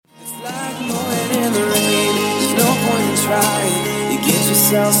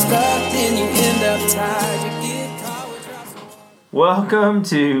yourself stuck, then you end up tired. You get caught with Welcome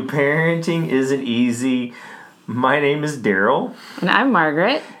to Parenting Isn't Easy. My name is Daryl. And I'm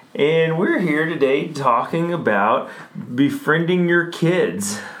Margaret. And we're here today talking about befriending your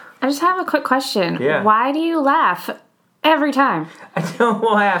kids. I just have a quick question. Yeah. Why do you laugh every time? I don't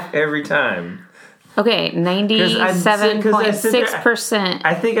laugh every time. Okay, 97.6%.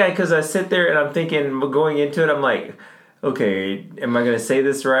 I think because I sit there and I'm thinking, going into it, I'm like, okay, am I going to say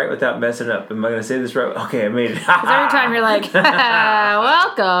this right without messing up? Am I going to say this right? Okay, I made it. Because every time you're like,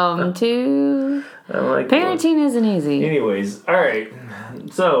 welcome to I'm like, Parenting Isn't Easy. Anyways, all right.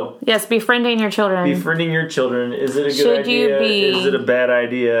 So, yes, befriending your children. befriending your children, is it a good Should idea? you be- Is it a bad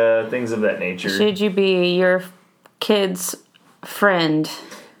idea? Things of that nature. Should you be your kid's friend?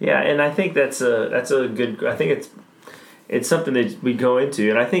 Yeah, and I think that's a good. I think it's something that we go into,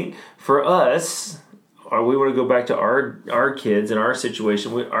 and I think for us, or we want to go back to our kids and our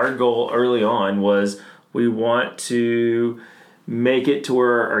situation. Our goal early on was we want to make it to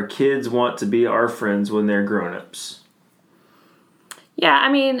where our kids want to be our friends when they're grown-ups. Yeah,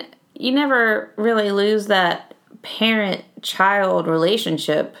 I mean, you never really lose that parent-child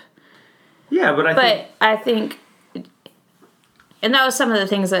relationship. Yeah, but I think, and that was some of the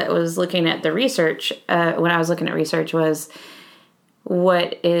things that I was looking at the research, when I was looking at research, was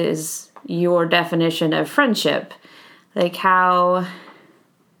what is your definition of friendship? Like, how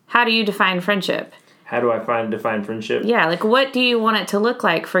do you define friendship? how do I define friendship? Yeah, like, what do you want it to look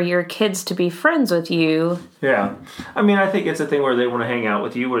like for your kids to be friends with you? Yeah. I mean, I think it's a thing where they want to hang out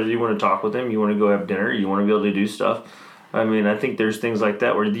with you, where you want to talk with them, you want to go have dinner, you want to be able to do stuff. I mean, I think there's things like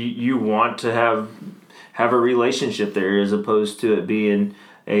that where you want to have a relationship there, as opposed to it being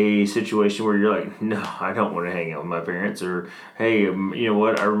a situation where you're like, no, I don't want to hang out with my parents, or hey, you know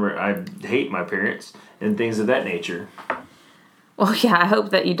what, I hate my parents, and things of that nature. Well, yeah, I hope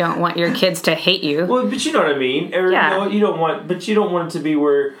that you don't want your kids to hate you. Well, but you know what I mean. Or, Yeah. You know, you don't want it to be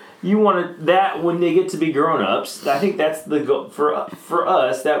where you want it, that when they get to be grown-ups. I think that's the goal for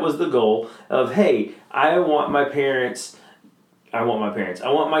us. That was the goal of, hey, I want my kids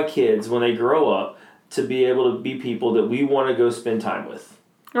when they grow up to be able to be people that we want to go spend time with.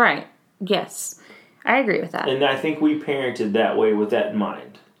 Right. Yes. I agree with that. And I think we parented that way with that in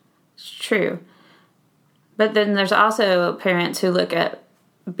mind. It's true. But then there's also parents who look at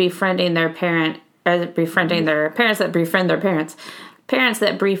befriending their parents that befriend their parents. Parents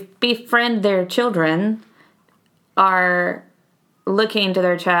that befriend their children are looking to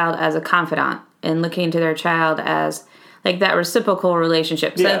their child as a confidant and looking to their child as like that reciprocal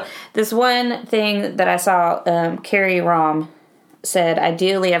relationship. Yeah. So this one thing that I saw, Carrie Rom said,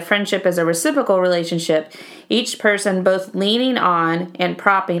 ideally a friendship is a reciprocal relationship, each person both leaning on and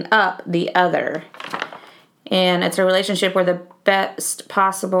propping up the other. And it's a relationship where the best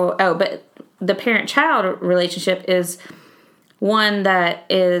possible... but the parent-child relationship is one that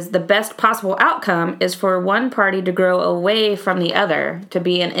is the best possible outcome is for one party to grow away from the other, to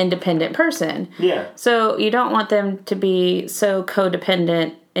be an independent person. Yeah. So you don't want them to be so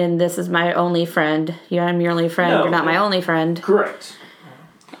codependent and this is my only friend. I'm your only friend. No. You're not my only friend. Correct.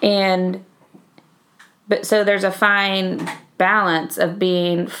 But so there's a fine balance of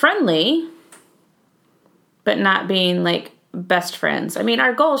being friendly but not being like best friends. I mean,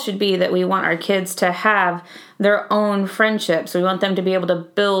 our goal should be that we want our kids to have their own friendships. We want them to be able to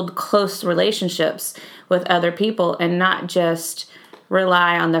build close relationships with other people and not just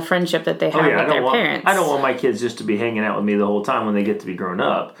rely on the friendship that they have with their parents. I don't want my kids just to be hanging out with me the whole time when they get to be grown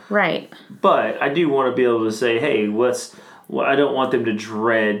up. Right. But I do want to be able to say, hey, I don't want them to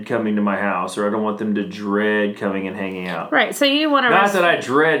dread coming to my house, or I don't want them to dread coming and hanging out. Right, so you want to... Not that I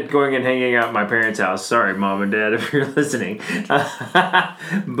dread going and hanging out at my parents' house. Sorry, Mom and Dad, if you're listening. But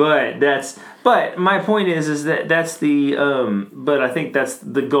my point is that that's the... but I think that's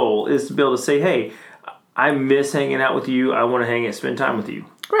the goal, is to be able to say, hey, I miss hanging out with you. I want to spend time with you.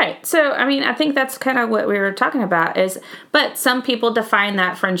 Right. So, I mean, I think that's kind of what we were talking about but some people define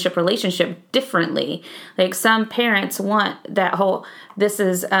that friendship relationship differently. Like some parents want that whole, this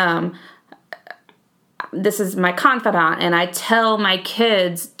is my confidant and I tell my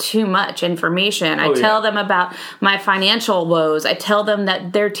kids too much information. I tell them about my financial woes. I tell them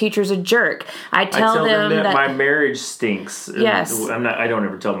that their teacher's a jerk. I tell them that my marriage stinks. Yes. I don't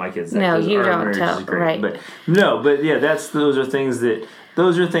ever tell my kids that. No, you our don't marriage tell. is great. Right. But yeah,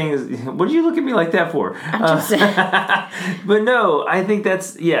 those are things. What do you look at me like that for? But no, I think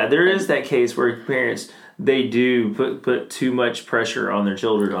there is that case where parents, they do put too much pressure on their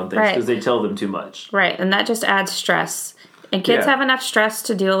children on things because they tell them too much. Right, and that just adds stress And kids Yeah. have enough stress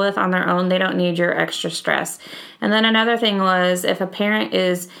to deal with on their own. They don't need your extra stress. And then another thing was if a parent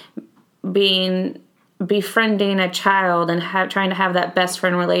is befriending a child and trying to have that best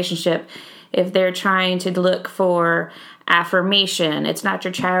friend relationship, if they're trying to look for affirmation, it's not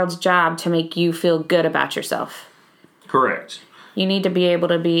your child's job to make you feel good about yourself. Correct. You need to be able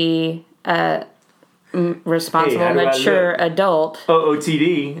to be a responsible, Hey, how do I mature look? adult.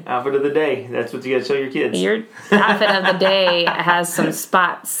 OOTD, outfit of the day. That's what you got to show your kids. Your outfit of the day has some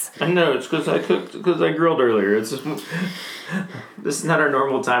spots. I know, it's because I grilled earlier. It's just, this is not our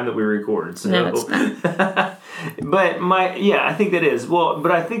normal time that we record. So. No, it's not. But I think that is. Well,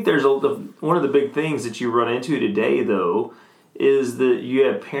 but I think there's one of the big things that you run into today, though, is that you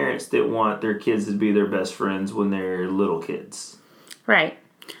have parents that want their kids to be their best friends when they're little kids. Right.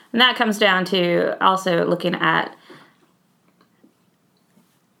 And that comes down to also looking at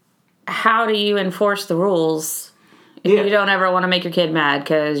how do you enforce the rules if Yeah. you don't ever want to make your kid mad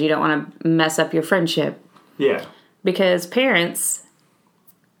because you don't want to mess up your friendship. Yeah. Because parents,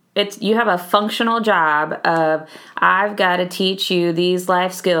 you have a functional job of, I've got to teach you these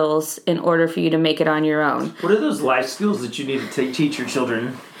life skills in order for you to make it on your own. What are those life skills that you need to teach your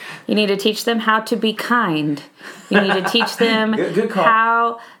children? You need to teach them how to be kind. You need to teach them Good call.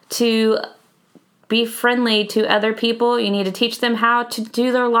 how to be friendly to other people. You need to teach them how to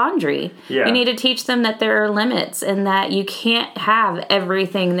do their laundry. Yeah. You need to teach them that there are limits and that you can't have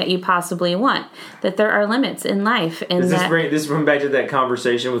everything that you possibly want. That there are limits in life. And This bring back to that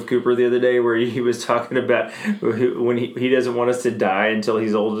conversation with Cooper the other day where he was talking about when he doesn't want us to die until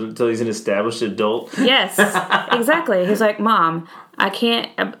he's old, until he's an established adult. Yes, exactly. He's like, Mom,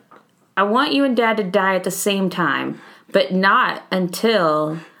 I want you and Dad to die at the same time, but not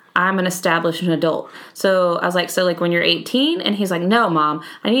until I'm an established adult. So I was like, so like when you're 18? And he's like, no, Mom,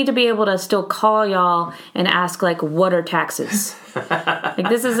 I need to be able to still call y'all and ask like, what are taxes? Like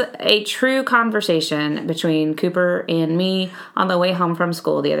this is a true conversation between Cooper and me on the way home from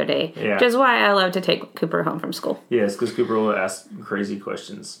school the other day. Yeah. Which is why I love to take Cooper home from school. Yes, because Cooper will ask crazy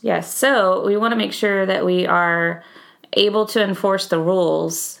questions. Yes, so we want to make sure that we are able to enforce the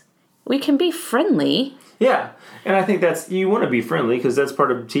rules. We can be friendly. Yeah, and I think you want to be friendly because that's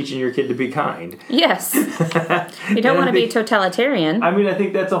part of teaching your kid to be kind. Yes. You don't want to be totalitarian. I mean, I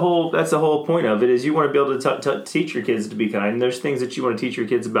think that's the whole point of it is you want to be able to teach your kids to be kind. And there's things that you want to teach your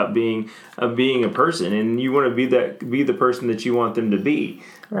kids about being a person, and you want to be the person that you want them to be.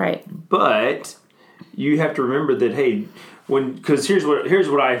 Right. But you have to remember that because here's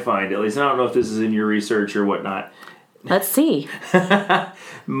what I find, at least. And I don't know if this is in your research or whatnot. Let's see.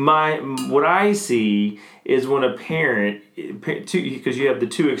 What I see is when a parent, because you have the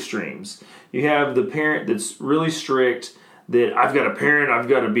two extremes. You have the parent that's really strict, that I've got a parent, I've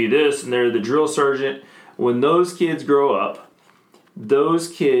got to be this, and they're the drill sergeant. When those kids grow up, those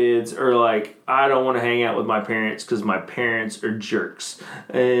kids are like, I don't want to hang out with my parents because my parents are jerks,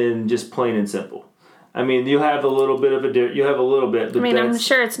 and just plain and simple. I mean, you have a little bit. But I mean, I'm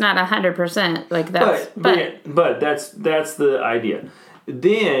sure it's not 100% like that. But that's the idea.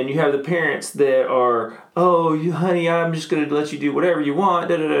 Then you have the parents that are, honey, I'm just going to let you do whatever you want,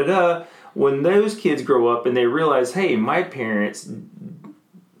 da da da da. When those kids grow up and they realize, hey, my parents,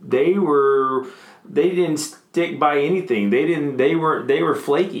 they didn't stick by anything. They were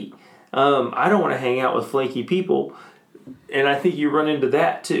flaky. I don't want to hang out with flaky people. And I think you run into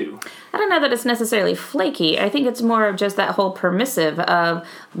that too. I don't know that it's necessarily flaky. I think it's more of just that whole permissive of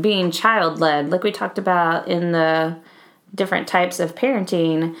being child-led. Like we talked about in the different types of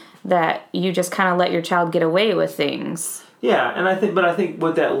parenting, that you just kind of let your child get away with things. Yeah, and I think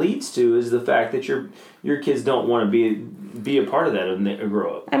what that leads to is the fact that your kids don't want to be a part of that when they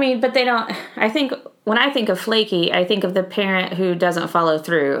grow up. I mean, but they don't. I think when I think of flaky, I think of the parent who doesn't follow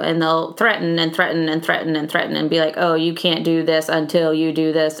through, and they'll threaten and threaten and threaten and threaten and be like, "Oh, you can't do this until you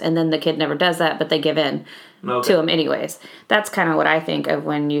do this," and then the kid never does that, but they give in to them anyways. That's kind of what I think of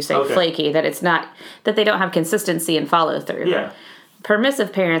when you say flaky. That it's not that they don't have consistency and follow through. Yeah.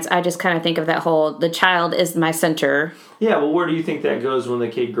 Permissive parents, I just kind of think of that whole, the child is my center. Yeah, well, where do you think that goes when the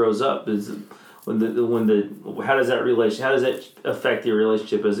kid grows up? How does that affect your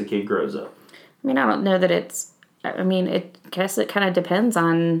relationship as the kid grows up? I mean, I don't know that I guess it kind of depends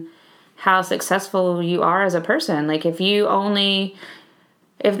on how successful you are as a person. Like if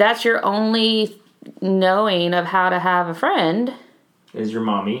that's your only knowing of how to have a friend is your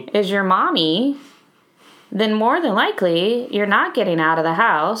mommy, then more than likely you're not getting out of the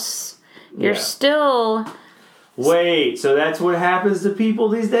house. You're still... Wait, so that's what happens to people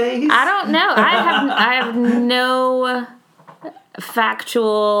these days? I don't know. I have no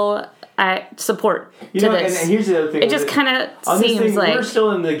factual support You to know, this. and here's the other thing. It just kind of on this seems thing, like we're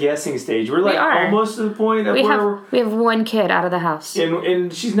still in the guessing stage. We're like are. almost to the point of we where have one kid out of the house.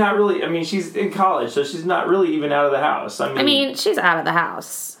 and she's not really. I mean, she's in college, so she's not really even out of the house. I mean, she's out of the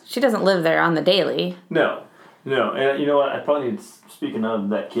house. She doesn't live there on the daily. No. And you know what? I probably need. Speaking of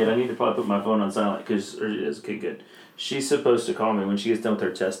that kid, I need to probably put my phone on silent because it is okay. Good. She's supposed to call me when she gets done with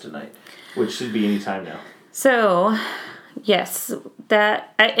her test tonight, which should be any time now. So, yes,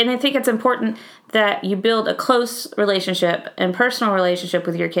 and I think it's important that you build a close relationship and personal relationship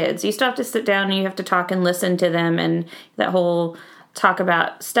with your kids. You still have to sit down and you have to talk and listen to them and that whole talk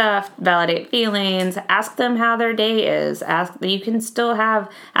about stuff, validate feelings, ask them how their day is. Ask them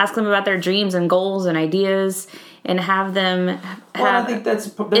about their dreams and goals and ideas and have them have I think that's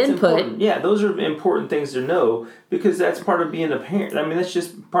input. important. Yeah, those are important things to know because that's part of being a parent. I mean, that's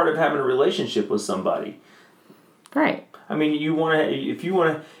just part of having a relationship with somebody. Right. I mean,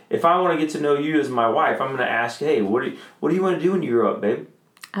 if I want to get to know you as my wife, I'm going to ask, hey, what do you want to do when you grow up, babe?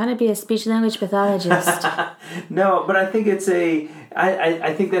 I want to be a speech language pathologist. No, but I think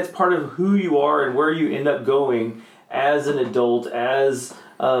I think that's part of who you are and where you end up going as an adult, as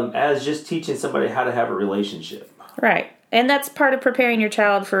just teaching somebody how to have a relationship. Right. And that's part of preparing your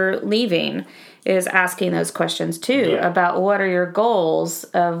child for leaving is asking those questions too about what are your goals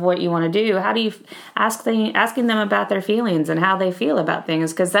of what you want to do. How do you asking them about their feelings and how they feel about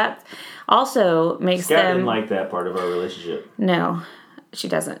things, because that also makes Scott them didn't like that part of our relationship. No, she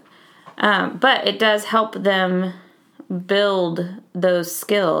doesn't. But it does help them build those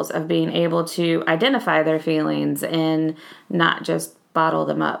skills of being able to identify their feelings and not just bottle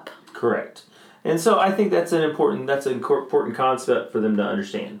them up. Correct. And so I think that's an important concept for them to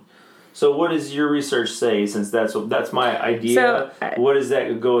understand. So what does your research say, since that's my idea? So, what does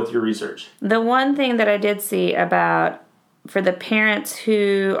that go with your research? The one thing that I did see about for the parents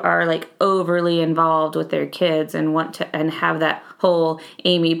who are like overly involved with their kids and want to and have that whole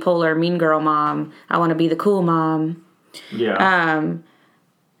Amy Poehler mean girl mom, I want to be the cool mom. Yeah.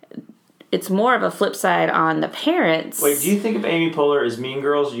 It's more of a flip side on the parents. Wait, do you think of Amy Poehler as Mean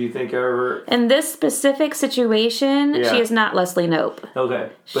Girls? Do you think of her? In this specific situation, she is not Leslie Knope. Okay.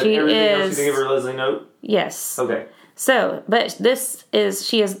 But she everything is, else you think of her Leslie Knope? Yes. Okay. So, but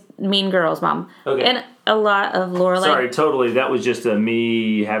she is Mean Girls mom. Okay. And a lot of Lorelai. Sorry, totally. That was just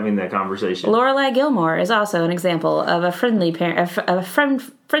me having that conversation. Lorelai Gilmore is also an example of a friendly parent,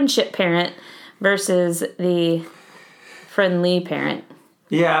 friendship parent versus the friendly parent.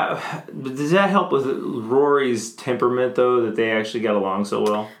 Yeah, does that help with Rory's temperament, though, that they actually got along so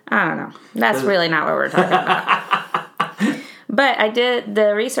well? I don't know. That's really not what we're talking about. But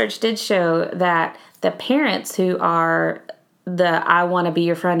the research did show that the parents who are I want to be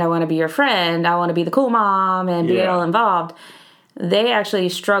your friend, I want to be your friend, I want to be the cool mom and be all involved, they actually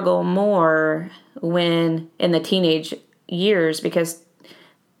struggle more when in the teenage years because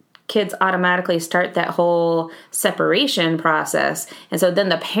kids automatically start that whole separation process. And so then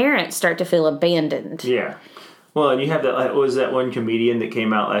the parents start to feel abandoned. Yeah. Well, and you have that, was that one comedian that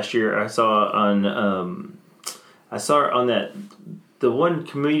came out last year? I saw on that, the one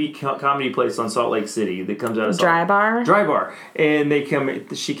comedy place on Salt Lake City that comes out of Dry Bar? Dry Bar. And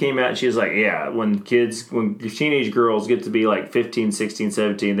she came out and she was like, yeah, when teenage girls get to be like 15, 16,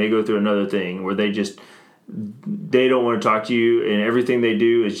 17, they go through another thing where they don't want to talk to you, and everything they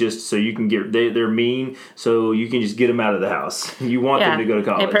do is just so you can they're mean, so you can just get them out of the house. You want them to go to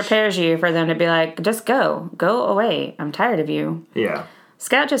college. It prepares you for them to be like, just go away. I'm tired of you. Yeah.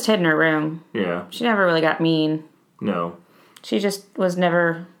 Scout just hid in her room. Yeah. She never really got mean. No. She just was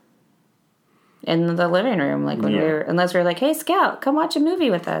never in the living room, like when unless we were like, hey, Scout, come watch a movie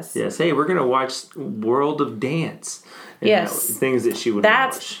with us. Yes. Hey, we're gonna watch World of Dance. And yes. Things that she would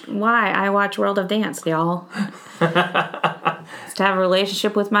That's watch. why I watch World of Dance, y'all. It's to have a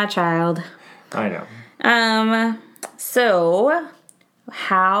relationship with my child. I know. So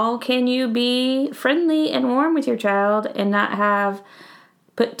how can you be friendly and warm with your child and not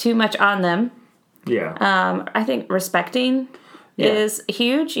put too much on them? Yeah. I think respecting is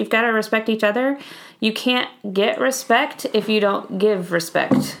huge. You've got to respect each other. You can't get respect if you don't give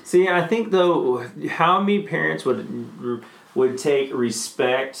respect. See, I think though, how many parents would take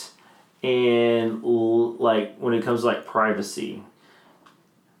respect and like when it comes to like privacy?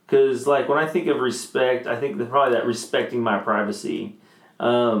 Because like when I think of respect, I think probably that respecting my privacy.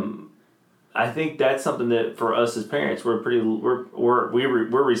 I think that's something that for us as parents, we're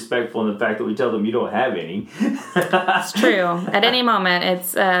respectful in the fact that we tell them you don't have any. It's true. At any moment,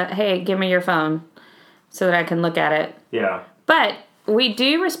 it's hey, give me your phone so that I can look at it. Yeah. But we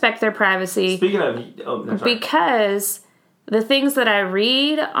do respect their privacy. Speaking of, because the things that I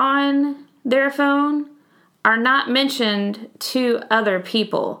read on their phone are not mentioned to other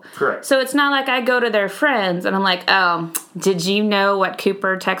people. Correct. So it's not like I go to their friends and I'm like, oh, did you know what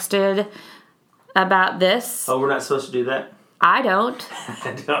Cooper texted about this? Oh, we're not supposed to do that? I don't.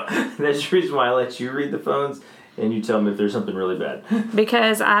 That's the reason why I let you read the phones and you tell me if there's something really bad.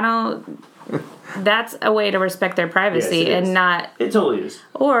 Because I don't... That's a way to respect their privacy. Yes, it is. And not... It totally is.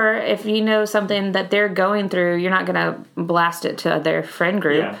 Or if you know something that they're going through, you're not going to blast it to their friend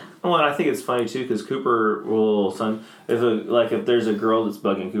group. Yeah. Well, and I think it's funny, too, because Cooper will... If there's a girl that's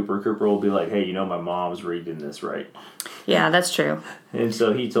bugging Cooper will be like, hey, my mom's reading this, right? Yeah, that's true. And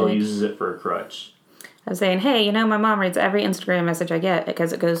so he uses it for a crutch. I'm saying, hey, my mom reads every Instagram message I get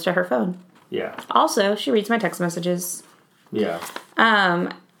because it goes to her phone. Yeah. Also, she reads my text messages. Yeah.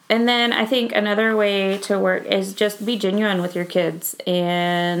 And then I think another way to work is just be genuine with your kids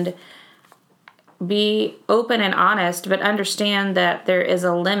and be open and honest, but understand that there is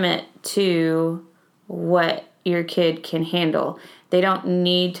a limit to what your kid can handle. They don't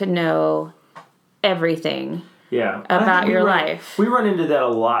need to know everything. Yeah. About your life. We run into that a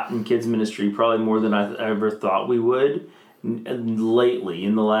lot in kids ministry, probably more than I ever thought we would lately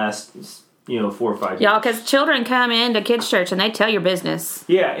in the last 4 or 5 years. Y'all, because children come into kids' church and they tell your business.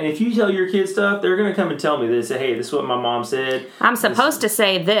 Yeah, and if you tell your kids stuff, they're going to come and tell me. They say, hey, this is what my mom said. I'm supposed to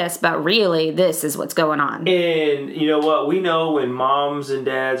say this, but really this is what's going on. And you know what? We know when moms and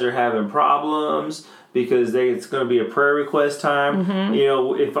dads are having problems because it's going to be a prayer request time. Mm-hmm.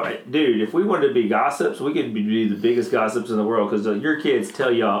 If we wanted to be gossips, we could be the biggest gossips in the world because your kids tell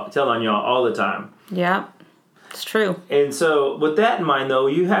on y'all all the time. Yeah. It's true. And so with that in mind, though,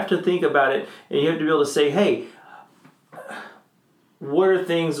 you have to think about it, and you have to be able to say, hey, where's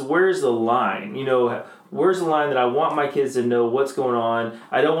the line? Where's the line that I want my kids to know what's going on?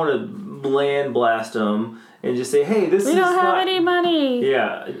 I don't want to blast them and just say, hey, we don't have any money.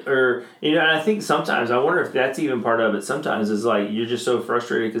 Yeah. Or, and I think sometimes, I wonder if that's even part of it. Sometimes it's like you're just so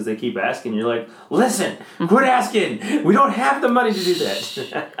frustrated because they keep asking. You're like, listen, quit asking. We don't have the money to do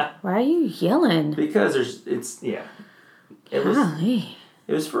that. Why are you yelling? Because it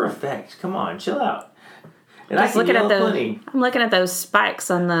was for effect. Come on, chill out. And just I can yell plenty. I'm looking at those spikes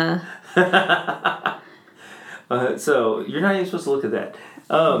on the... So you're not even supposed to look at that.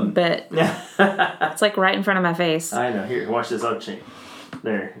 But it's like right in front of my face. I know. Here, watch this. I'll change.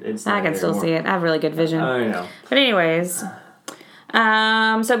 There. I can still see it. I have really good vision. I know. But anyways,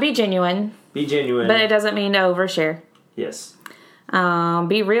 so be genuine. Be genuine. But it doesn't mean to overshare. Yes.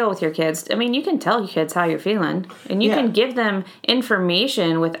 Be real with your kids. I mean, you can tell your kids how you're feeling. And you can give them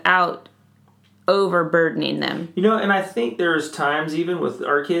information without overburdening them. And I think there's times even with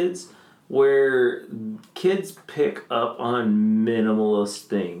our kids where kids pick up on minimalist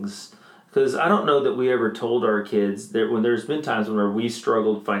things. Because I don't know that we ever told our kids that when there's been times when we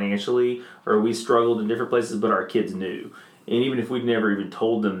struggled financially or we struggled in different places, but our kids knew. And even if we'd never even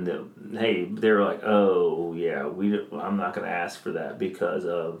told them that, hey, they were like, oh, yeah, I'm not going to ask for that because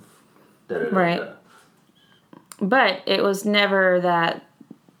of da-da-da-da. Right. But it was never that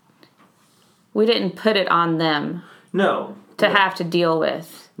we didn't put it on them. No. To have to deal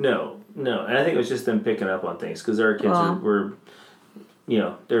with. No. And I think it was just them picking up on things because our kids were,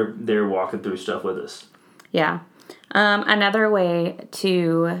 they're walking through stuff with us. Yeah. Another way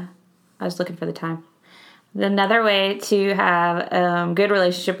to, I was looking for the time. Another way to have a good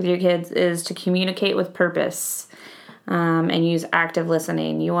relationship with your kids is to communicate with purpose and use active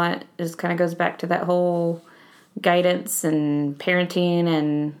listening. This kind of goes back to that whole guidance and parenting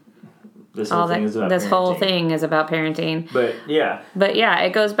and this whole thing is about parenting. But yeah,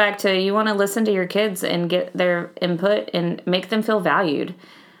 it goes back to you want to listen to your kids and get their input and make them feel valued.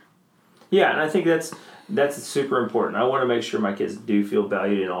 Yeah, and I think that's super important. I want to make sure my kids do feel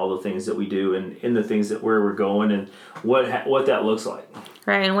valued in all the things that we do and in the things that where we're going and what that looks like.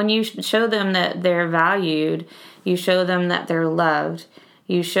 Right, and when you show them that they're valued, you show them that they're loved,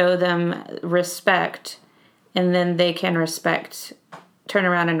 you show them respect, and then they can turn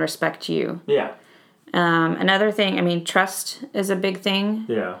around and respect you. Yeah. Another thing, trust is a big thing.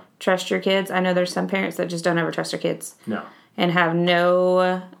 Yeah. Trust your kids. I know there's some parents that just don't ever trust their kids. No. And have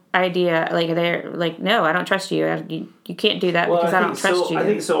no idea, they're like, no, I don't trust you. You can't do that because I don't trust you. I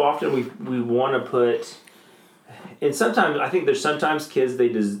think so often we want to put, and sometimes I think there's sometimes kids they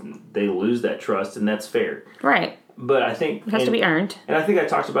lose that trust, and that's fair. Right. But I think it has to be earned. And I think I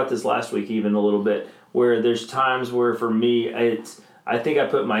talked about this last week even a little bit, where there's times where for me I think I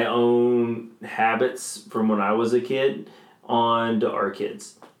put my own habits from when I was a kid onto our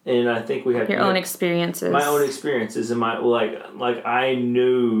kids. And I think we have your own experiences. My own experiences and my like I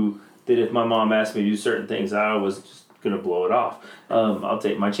knew that if my mom asked me to do certain things, I was just going to blow it off. I'll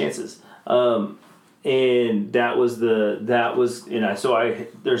take my chances. And there's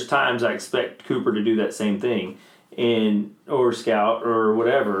times I expect Cooper to do that same thing, or Scout or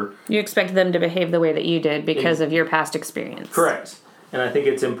whatever. You expect them to behave the way that you did because of your past experience. Correct. And I think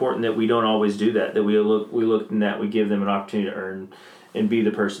it's important that we don't always do that. That we look in that we give them an opportunity to earn and be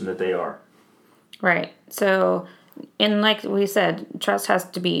the person that they are. Right. So, and like we said, trust has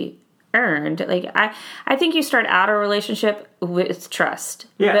to be earned. Like I think you start out a relationship with trust.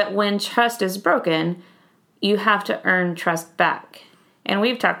 Yeah. But when trust is broken, you have to earn trust back. And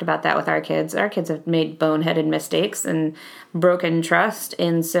we've talked about that with our kids. Our kids have made boneheaded mistakes and broken trust,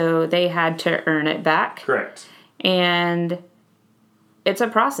 and so they had to earn it back. Correct. And it's a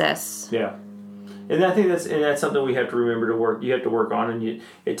process. Yeah. And I think that's something we have to remember to work. You have to work on, and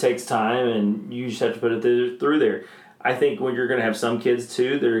it takes time, and you just have to put it through there. I think when you're going to have some kids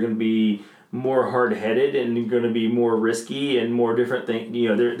too, they're going to be more hard-headed and going to be more risky and more different things. You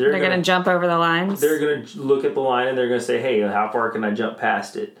know, they're going to jump over the lines. They're going to look at the line and they're going to say, "Hey, how far can I jump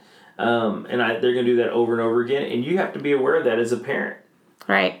past it?" They're going to do that over and over again, and you have to be aware of that as a parent.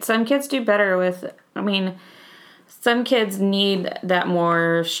 Right. Some kids do better with. I mean, some kids need that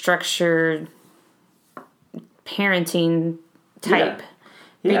more structured parenting type.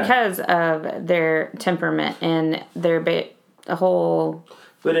 Yeah. Because of their temperament and their whole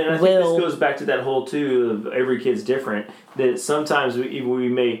But I think this goes back to that whole too of every kid's different. That sometimes we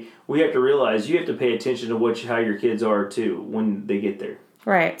have to realize you have to pay attention to how your kids are too when they get there.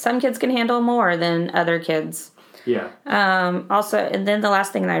 Right. Some kids can handle more than other kids. Yeah. Also, and then the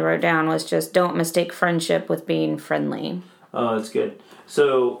last thing that I wrote down was just don't mistake friendship with being friendly. Oh, that's good.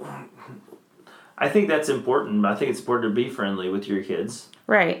 So I think that's important. I think it's important to be friendly with your kids.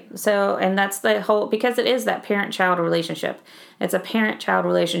 Right. So, and that's the whole, because it is that parent-child relationship. It's a parent-child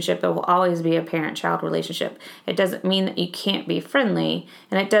relationship. It will always be a parent-child relationship. It doesn't mean that you can't be friendly,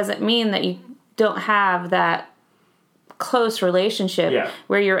 and it doesn't mean that you don't have that close relationship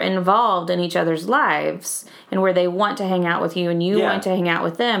where you're involved in each other's lives and where they want to hang out with you and you want to hang out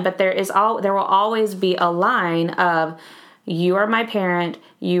with them. But there will always be a line of, you are my parent,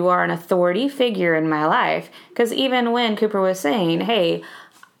 you are an authority figure in my life. Because even when Cooper was saying, hey,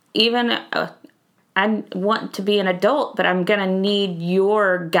 I want to be an adult, but I'm going to need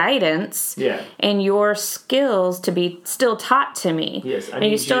your guidance and your skills to be still taught to me. Yes, and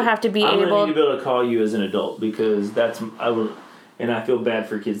you still have to be able... I'm going to be able to call you as an adult because and I feel bad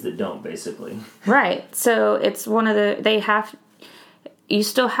for kids that don't, basically. Right. So it's one of you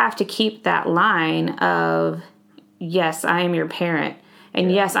still have to keep that line of, yes, I am your parent. And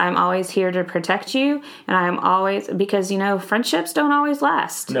yes, I'm always here to protect you. And I'm always, because, friendships don't always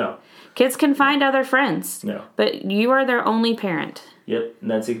last. No. Kids can find other friends. No. But you are their only parent. Yep. And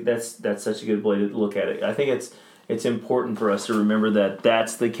that's such a good way to look at it. I think it's important for us to remember that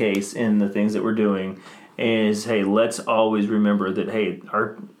that's the case in the things that we're doing. Is, hey, let's always remember that, hey,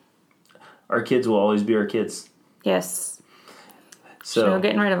 our kids will always be our kids. Yes. So no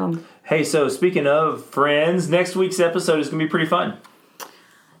getting rid of them. Hey, so speaking of friends, next week's episode is going to be pretty fun.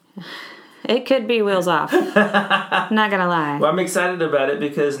 It could be wheels off. Not gonna lie. Well, I'm excited about it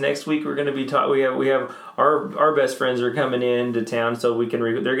because next week we're going to be we have our best friends are coming into town, so we're going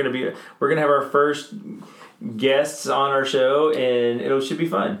to have our first guests on our show, and it should be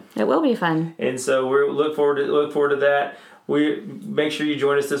fun. It will be fun. And so we look forward to that. We make sure you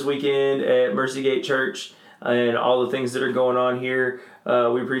join us this weekend at Mercy Gate Church and all the things that are going on here.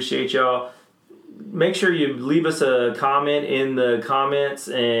 We appreciate y'all. Make sure you leave us a comment in the comments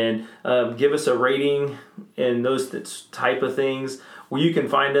and give us a rating and those type of things. Well, you can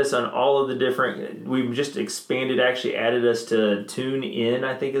find us on all of the different... We've just expanded, actually added us to TuneIn,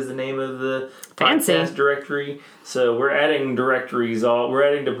 I think is the name of the podcast directory. So we're adding directories we're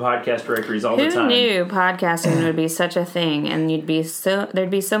adding to podcast directories all the time. Who knew podcasting would be such a thing, and there'd be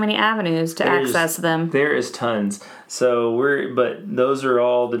so many avenues to access them. There is tons. So but those are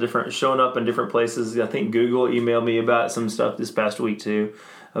all the different, showing up in different places. I think Google emailed me about some stuff this past week too,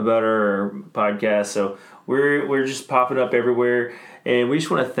 about our podcast. So we're just popping up everywhere. And we just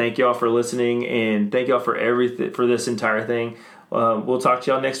want to thank y'all for listening and thank y'all for everything, for this entire thing. We'll talk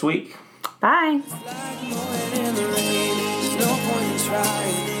to y'all next week. Bye. You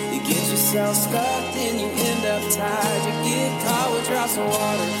get yourself stuck, then you end up tired. You get caught with drops of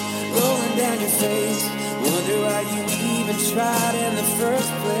water rolling down your face. Wonder why you even tried in the first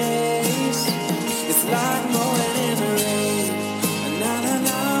place. It's like mowing